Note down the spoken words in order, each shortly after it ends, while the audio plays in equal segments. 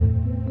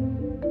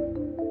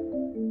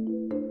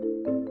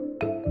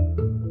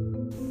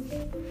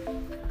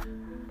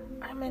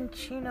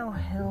Chino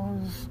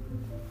Hills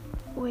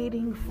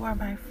waiting for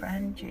my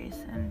friend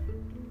Jason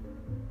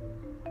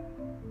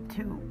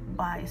to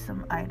buy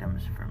some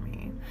items for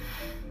me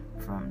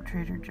from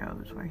Trader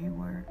Joe's where he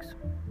works.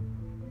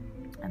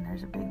 And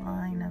there's a big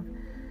line of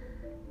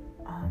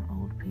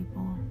old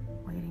people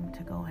waiting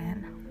to go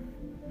in,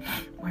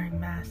 wearing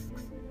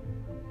masks.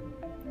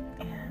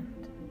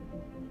 And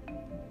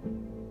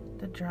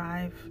the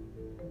drive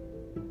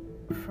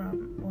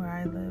from where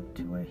I live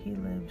to where he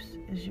lives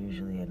is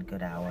usually a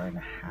good hour and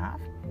a half,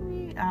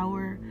 maybe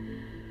hour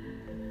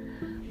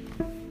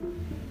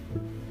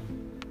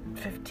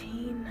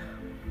 15.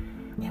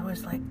 It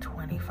was like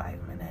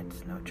 25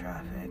 minutes, no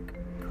traffic,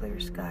 clear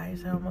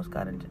skies. I almost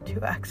got into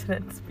 2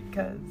 accidents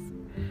because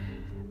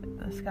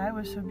the sky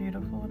was so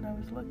beautiful and I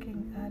was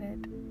looking at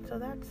it. So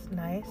that's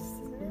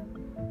nice.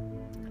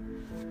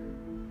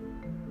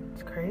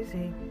 It's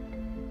crazy.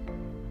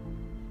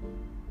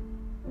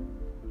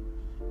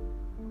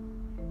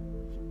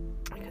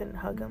 I couldn't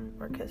hug him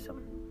or kiss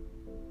him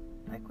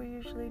like we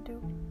usually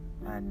do.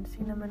 I hadn't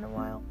seen him in a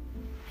while.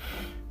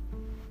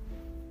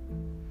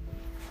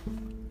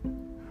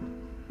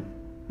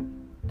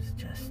 It's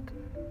just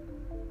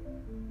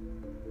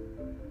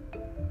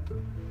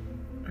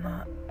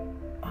not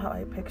how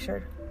I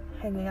pictured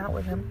hanging out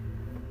with him.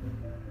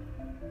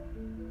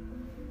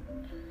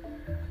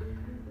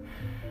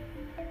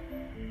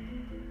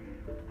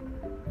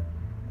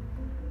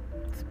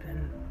 It's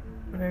been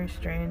very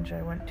strange.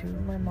 I went to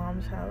my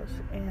mom's house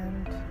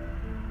and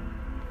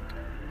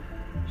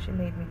she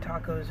made me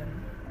tacos and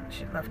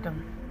she left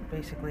them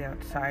basically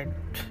outside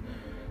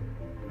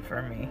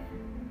for me.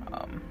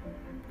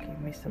 Gave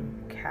me some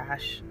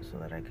cash so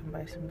that I can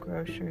buy some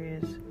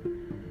groceries.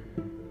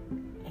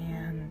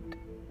 And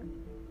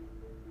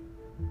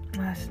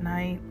last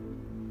night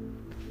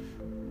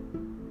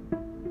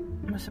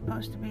was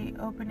supposed to be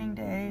opening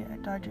day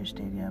at Dodger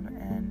Stadium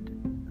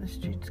and the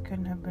streets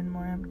couldn't have been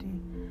more empty.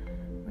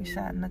 We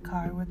sat in the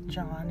car with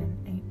John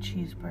and ate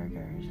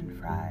cheeseburgers and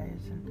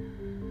fries and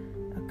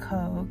a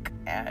Coke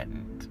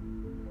and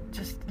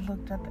just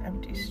looked at the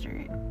empty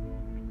street.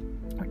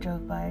 We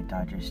drove by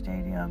Dodger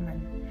Stadium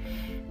and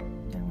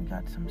then we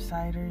got some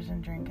ciders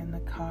and drink in the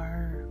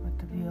car with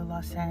the view of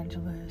Los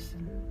Angeles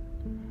and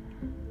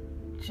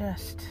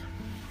just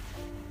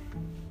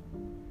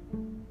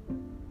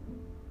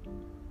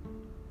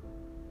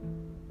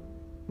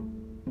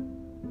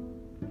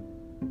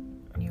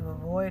you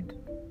avoid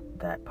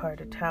that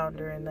part of town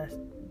during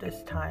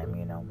this time,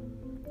 you know.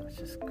 It's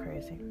just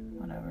crazy.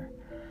 Whatever.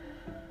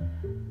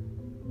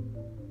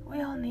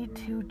 We all need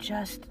to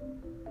just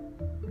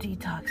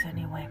detox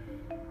anyway.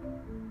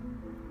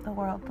 The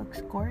world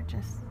looks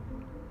gorgeous.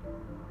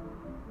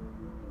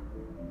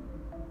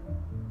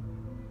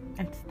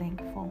 It's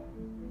thankful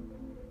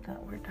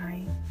that we're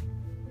dying.